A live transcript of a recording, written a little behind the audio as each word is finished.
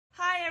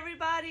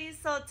everybody.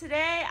 So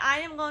today I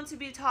am going to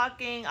be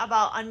talking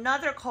about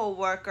another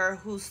coworker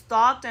who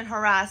stalked and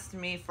harassed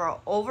me for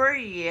over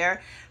a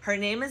year. Her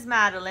name is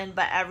Madeline,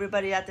 but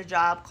everybody at the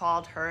job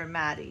called her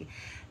Maddie.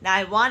 Now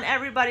I want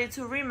everybody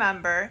to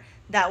remember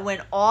that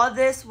when all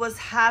this was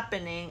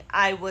happening,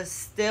 I was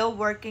still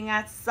working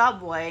at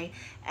Subway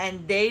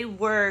and they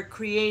were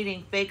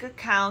creating fake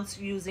accounts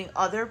using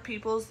other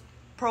people's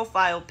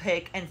profile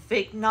pic and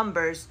fake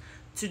numbers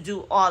to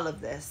do all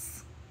of this.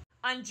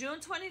 On June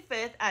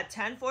 25th at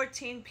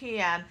 10:14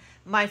 p.m.,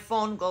 my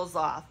phone goes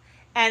off.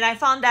 And I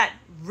found that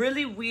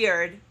really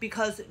weird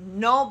because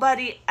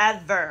nobody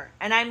ever,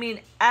 and I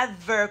mean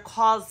ever,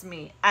 calls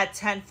me at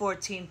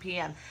 10:14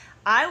 p.m.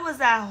 I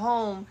was at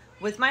home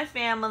with my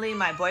family.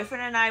 My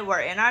boyfriend and I were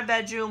in our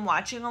bedroom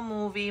watching a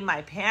movie.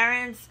 My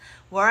parents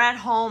were at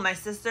home. My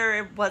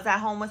sister was at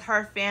home with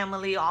her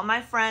family. All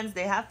my friends,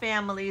 they have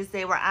families.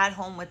 They were at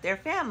home with their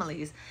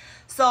families.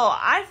 So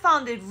I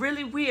found it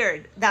really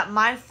weird that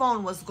my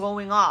phone was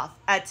going off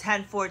at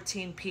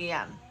 10:14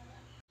 p.m.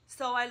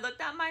 So I looked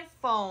at my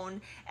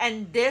phone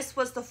and this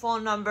was the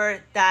phone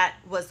number that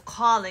was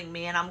calling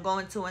me, and I'm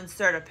going to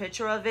insert a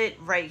picture of it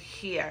right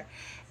here.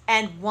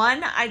 And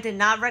one, I did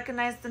not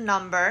recognize the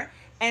number,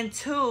 and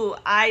two,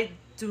 I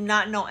do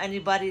not know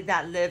anybody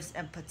that lives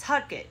in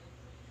Pawtucket.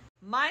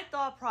 My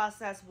thought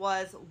process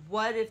was,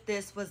 what if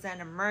this was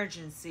an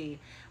emergency?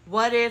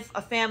 What if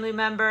a family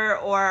member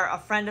or a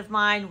friend of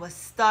mine was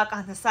stuck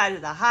on the side of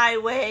the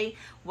highway?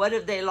 What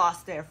if they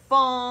lost their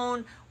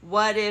phone?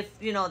 What if,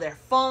 their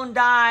phone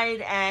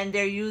died and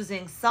they're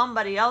using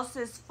somebody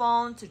else's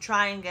phone to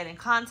try and get in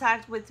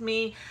contact with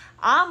me?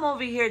 I'm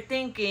over here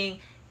thinking,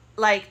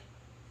 like,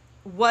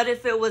 what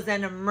if it was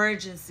an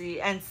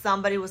emergency and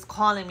somebody was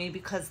calling me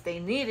because they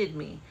needed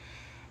me?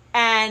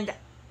 And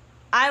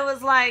I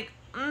was like,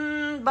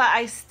 but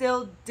I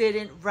still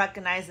didn't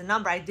recognize the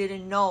number. I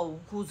didn't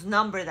know whose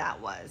number that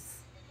was.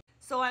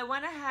 So I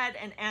went ahead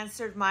and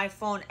answered my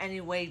phone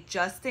anyway,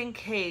 just in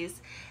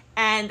case.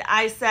 And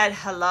I said,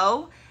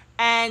 hello.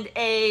 And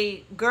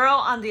a girl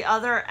on the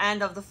other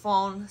end of the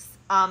phone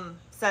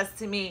says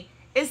to me,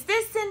 is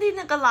this Cindy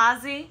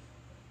Nicolazzi?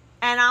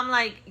 And I'm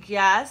like,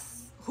 yes.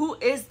 Who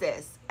is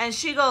this? And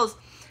she goes,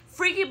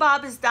 Freaky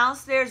Bob is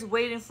downstairs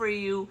waiting for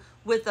you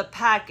with a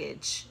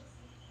package.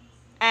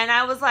 And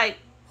I was like,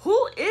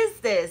 who is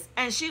this?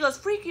 And she goes,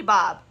 Freaky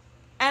Bob.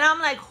 And I'm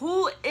like,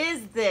 who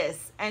is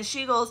this? And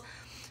she goes,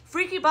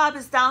 Freaky Bob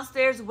is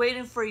downstairs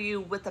waiting for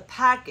you with a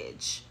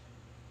package.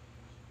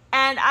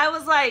 And I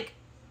was like,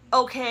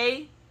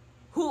 okay,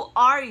 who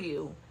are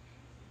you?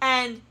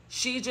 And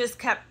she just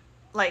kept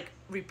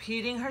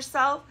repeating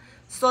herself.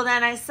 So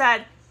then I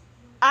said,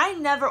 I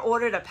never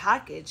ordered a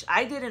package.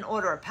 I didn't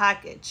order a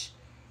package.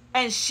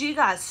 And she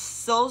got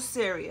so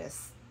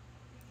serious.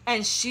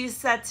 And she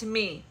said to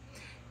me,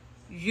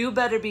 you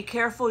better be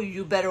careful.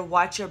 You better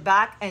watch your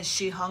back. And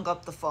she hung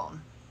up the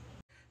phone.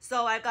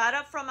 So I got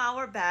up from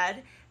our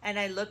bed and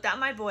I looked at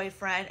my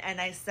boyfriend and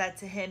I said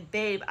to him,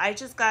 babe, I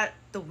just got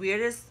the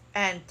weirdest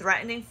and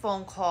threatening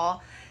phone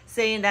call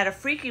saying that a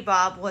Freaky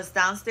Bob was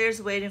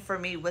downstairs waiting for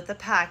me with a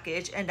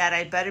package and that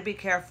I better be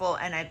careful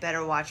and I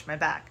better watch my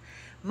back.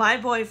 My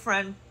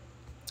boyfriend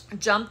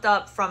jumped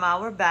up from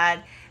our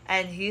bed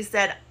and he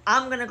said,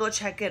 I'm going to go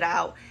check it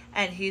out.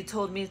 And he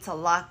told me to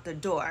lock the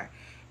door.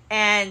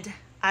 And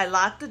I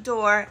locked the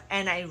door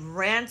and I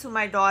ran to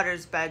my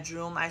daughter's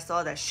bedroom. I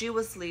saw that she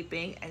was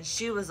sleeping and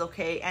she was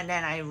okay. And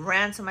then I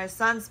ran to my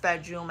son's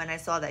bedroom and I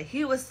saw that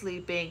he was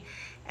sleeping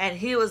and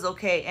he was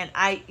okay. And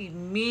I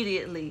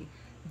immediately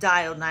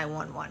dialed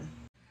 911.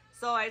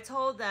 So I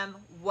told them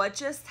what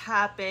just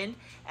happened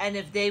and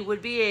if they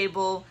would be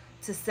able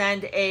to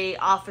send a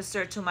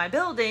officer to my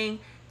building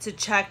to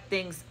check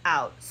things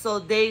out. So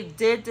they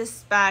did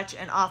dispatch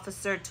an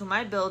officer to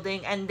my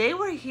building and they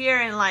were here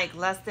in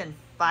less than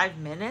 5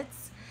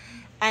 minutes.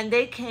 And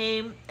they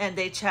came and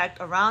they checked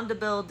around the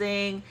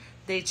building.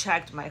 They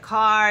checked my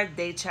car.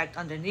 They checked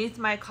underneath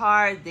my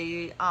car.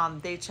 They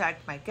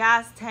checked my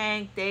gas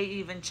tank. They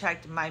even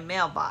checked my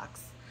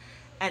mailbox.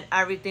 And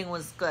everything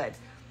was good.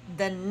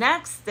 The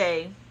next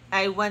day,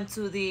 I went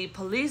to the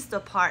police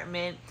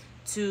department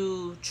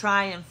to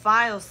try and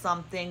file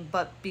something.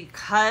 But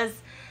because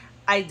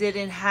I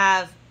didn't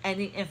have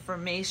any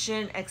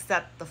information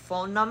except the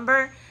phone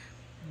number,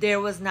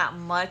 there was not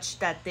much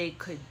that they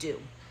could do.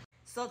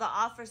 So the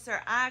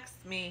officer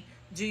asked me,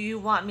 do you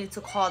want me to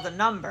call the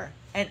number?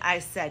 And I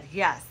said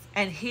yes.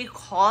 And he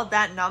called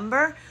that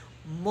number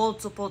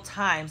multiple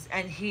times.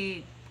 And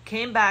he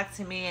came back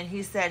to me and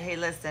he said, hey,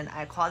 listen,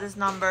 I called this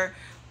number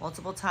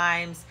multiple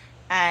times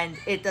and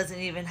it doesn't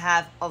even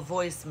have a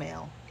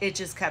voicemail. It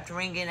just kept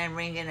ringing and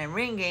ringing and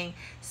ringing.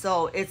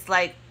 So it's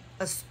like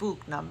a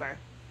spook number.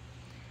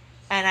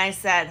 And I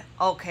said,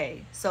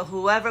 okay. So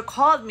whoever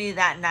called me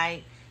that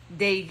night,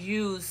 they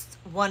used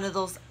one of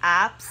those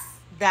apps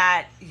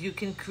that you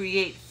can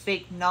create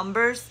fake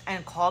numbers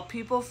and call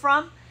people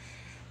from.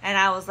 And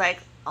I was like,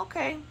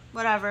 okay,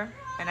 whatever.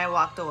 And I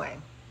walked away.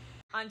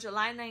 On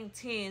July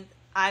 19th,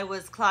 I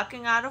was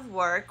clocking out of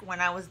work.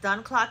 When I was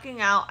done clocking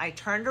out, I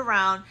turned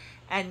around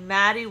and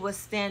Maddie was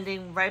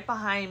standing right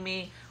behind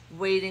me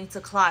waiting to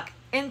clock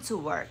into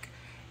work.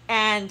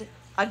 And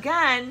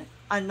again,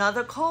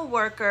 another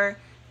coworker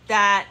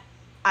that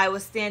I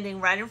was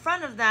standing right in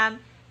front of them,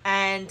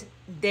 and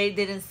they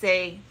didn't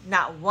say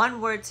not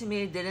one word to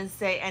me, didn't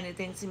say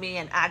anything to me,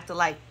 and acted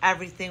like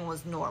everything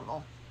was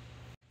normal.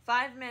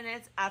 5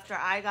 minutes after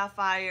I got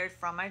fired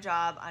from my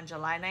job on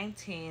July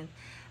 19th,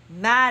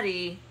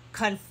 Maddie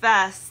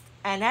confessed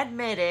and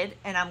admitted,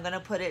 and I'm going to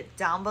put it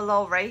down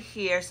below right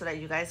here so that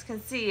you guys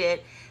can see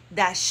it,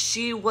 that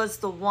she was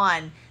the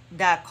one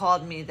that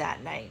called me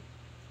that night.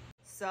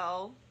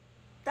 So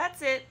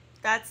that's it.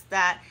 That's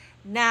that.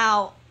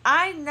 Now,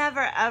 I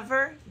never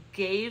ever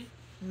gave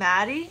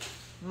Maddie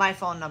my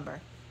phone number.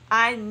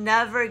 I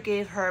never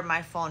gave her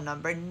my phone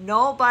number.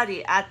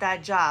 Nobody at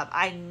that job,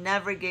 I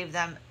never gave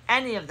them,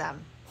 any of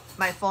them,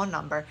 my phone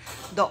number.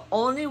 The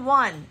only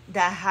one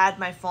that had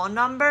my phone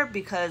number,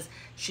 because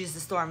she's the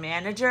store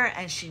manager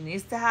and she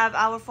needs to have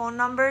our phone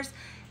numbers,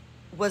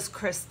 was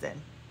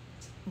Kristen.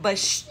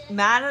 But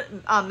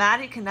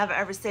Maddie can never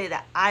ever say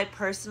that I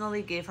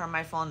personally gave her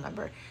my phone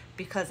number,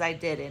 because I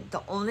didn't.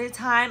 The only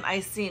time I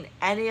seen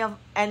any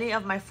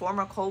of my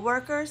former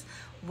coworkers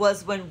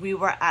was when we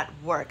were at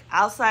work.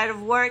 Outside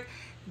of work,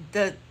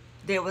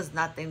 there was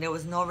nothing. There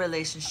was no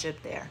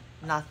relationship there.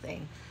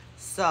 Nothing.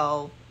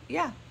 So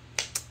yeah,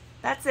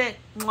 that's it.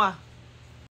 Mwah.